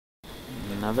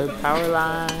Another power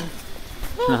line.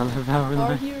 Another power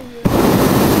line.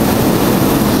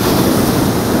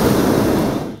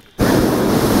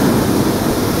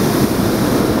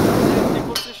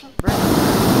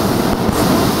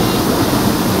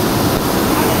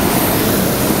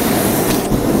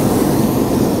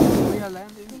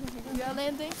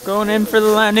 Going in for the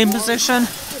landing position.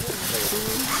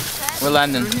 We're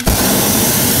landing.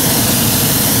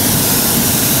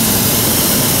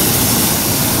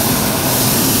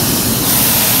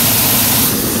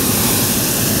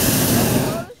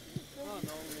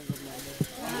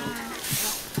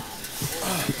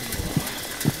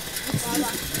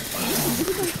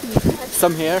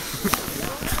 Some here.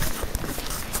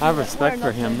 I have respect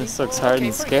for him. This looks hard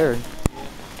and scary.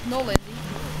 No landing.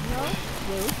 No?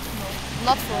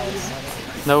 Not for us.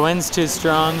 The wind's too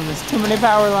strong and there's too many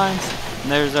power lines.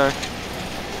 And there's our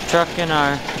truck and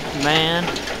our van.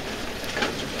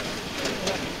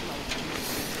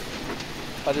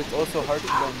 But it's also hard to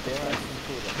land there, I think,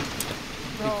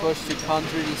 because you can't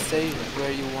really say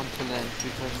where you want to land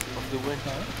because of the wind.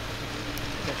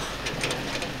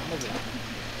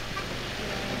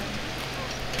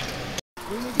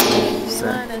 So,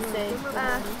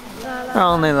 we're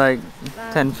only like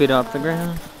 10 feet off the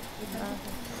ground.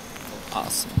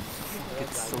 Awesome.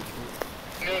 It's so cool.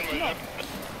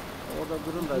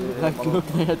 I'm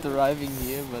looking at arriving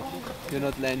here, but you're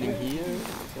not landing here,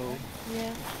 so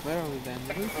Yeah. where are we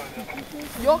landing?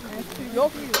 Yok.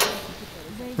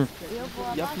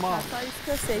 Yapma. Só isso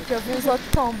que eu sei, que eu vi os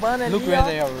outros tombando ali, Look where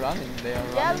they are running. They are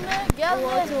running.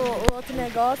 O outro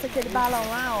negócio, aquele balão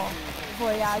lá, ó.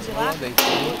 Voyage lá. Oh, they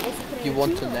you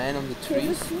want to land on the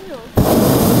trees?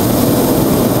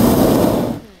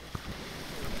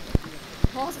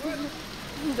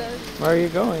 Where are you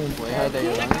going? Where are they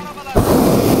running?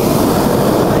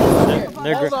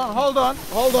 Hold on.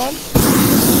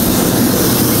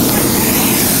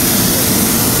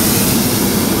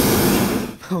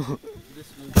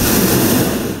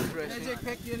 Gelecek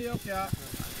pek yeri yok ya.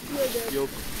 Yok.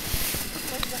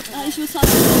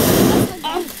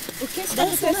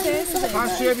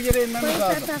 Karşıya bir yere inmemiz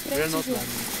lazım. We're not landing.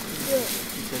 You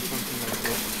said something like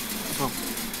that.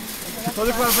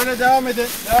 Çocuklar böyle devam edin.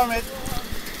 Devam et.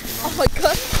 Oh my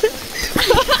god.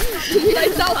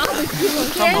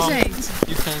 Come on.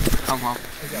 You can come up.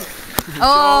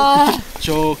 Oh.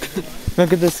 Joke.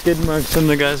 Look at the skid marks from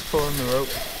the guys pulling the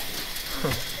rope.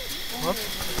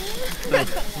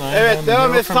 Evet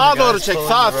devam et. Sağa doğru çek.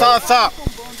 Sağ.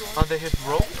 Oh, they hit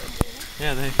rope?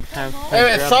 Yeah, they have.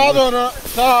 Evet sağa doğru.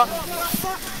 Sağ.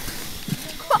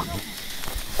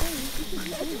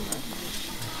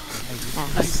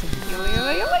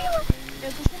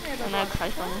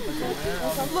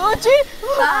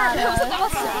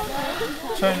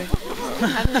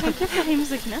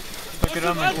 Look it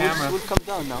on the camera. Would come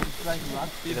down now.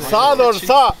 Sağa doğru.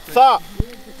 Sağ.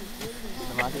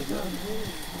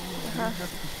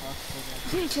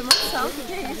 Gente, emoção.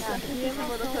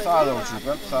 Sağa doğru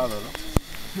çocuklar. Sağa doğru.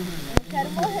 Quero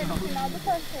morrer no final do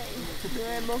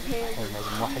passeio.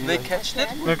 Morrer. They catched it?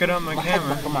 Look it on my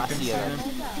camera.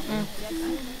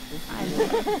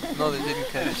 No, they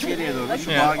didn't catch it. Geriye doğru. Şu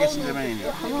bağa geçince ben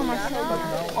iniyorum.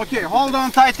 Okay, hold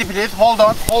on tightly please. Hold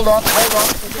on.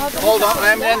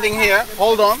 I'm landing here.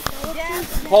 Hold on.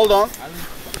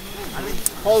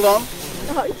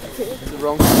 The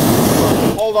wrong.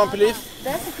 Hold on please.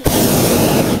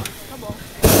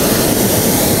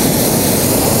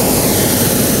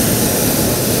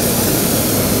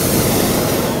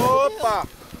 Hoppa.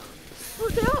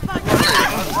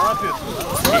 Ne yapıyorsun?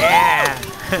 Yeah!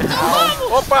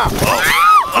 Hoppa.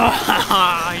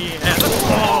 Yeah!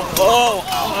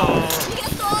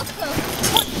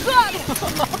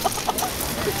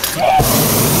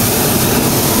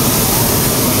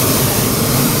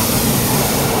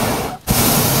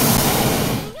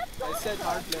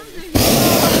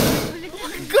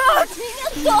 God!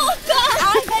 Toca!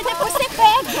 Ai, mas depois você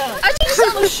pega! A gente tá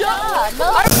no chão!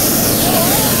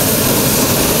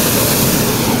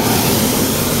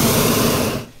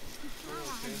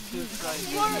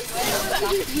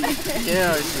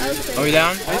 Yeah. Are we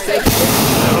down? I said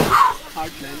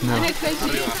No.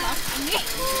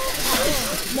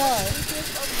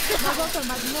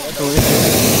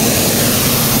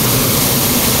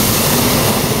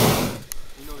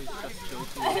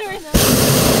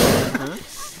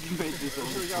 you made this all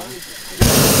the time.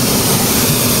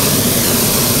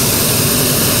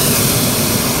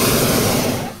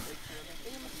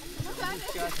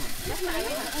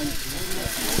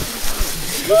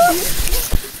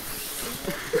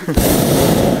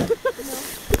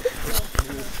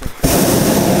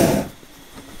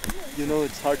 You know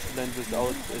it's hard to land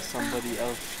without somebody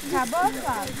else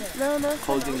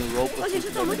holding a rope or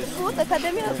something like this.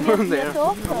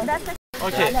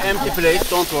 Okay, empty plate,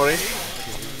 don't worry.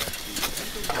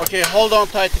 Okay, hold on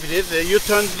tight please. You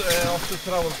turn off the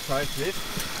travel side please.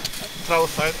 Travel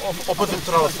side, opposite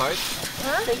travel side.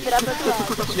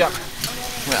 Yeah.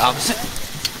 Well, opposite.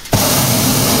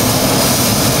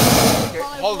 Okay,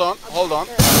 hold on.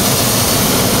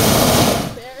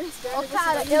 Ô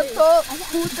cara, eu tô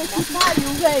puta que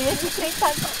pariu, velho. Esse trem tá...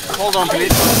 Hold on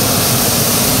please.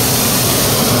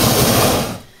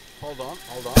 Hold on.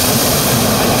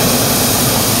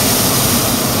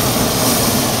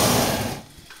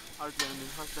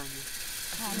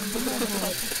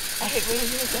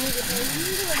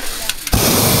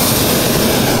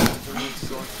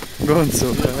 Going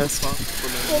so fast.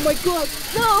 Oh my god,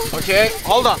 no! Okay,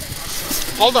 hold on.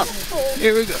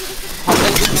 Here we go.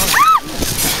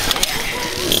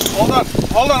 Hold on.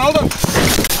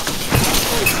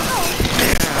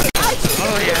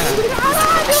 Oh yeah.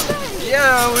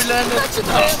 Yeah, we landed.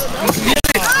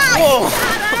 Whoa.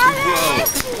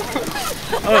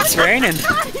 Oh, it's raining.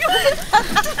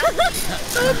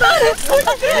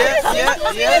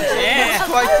 Yeah. It's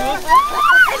quite good.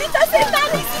 Ele tá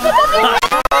sentado em cima da minha...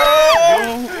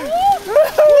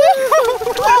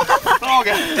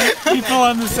 Okay. People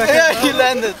on the second. Yeah, he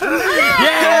landed.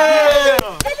 Yeah.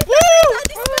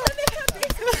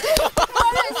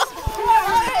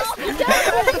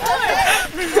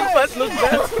 But look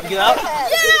back. Get out.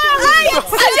 Ai, a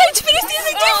gente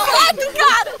precisa de foto,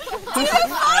 cara! Tira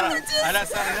foto disso! Olha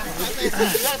só.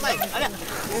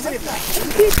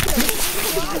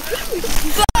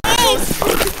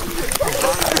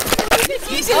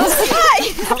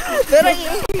 Ai! Peraí!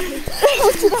 Eu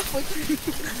vou tirar foto.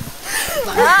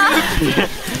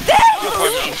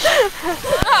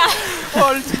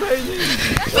 Oh, it's crazy.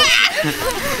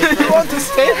 You want to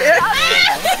stay there?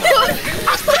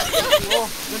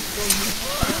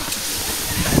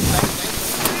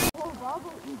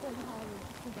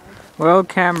 Well,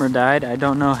 camera died. I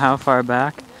don't know how far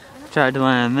back. Tried to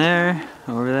land there,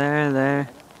 over there,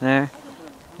 there.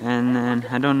 And then,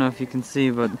 I don't know if you can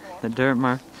see, but the dirt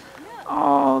mark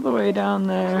all the way down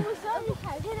there.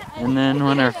 And then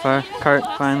when our cart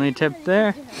finally tipped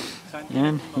there,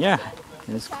 and yeah,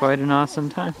 it was quite an awesome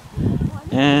time.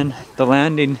 And the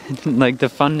landing, like the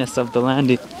funness of the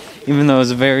landing, even though it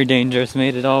was very dangerous,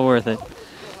 made it all worth it.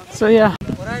 So yeah,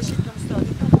 it's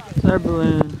our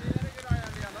balloon.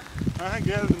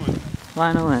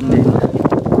 Final landing.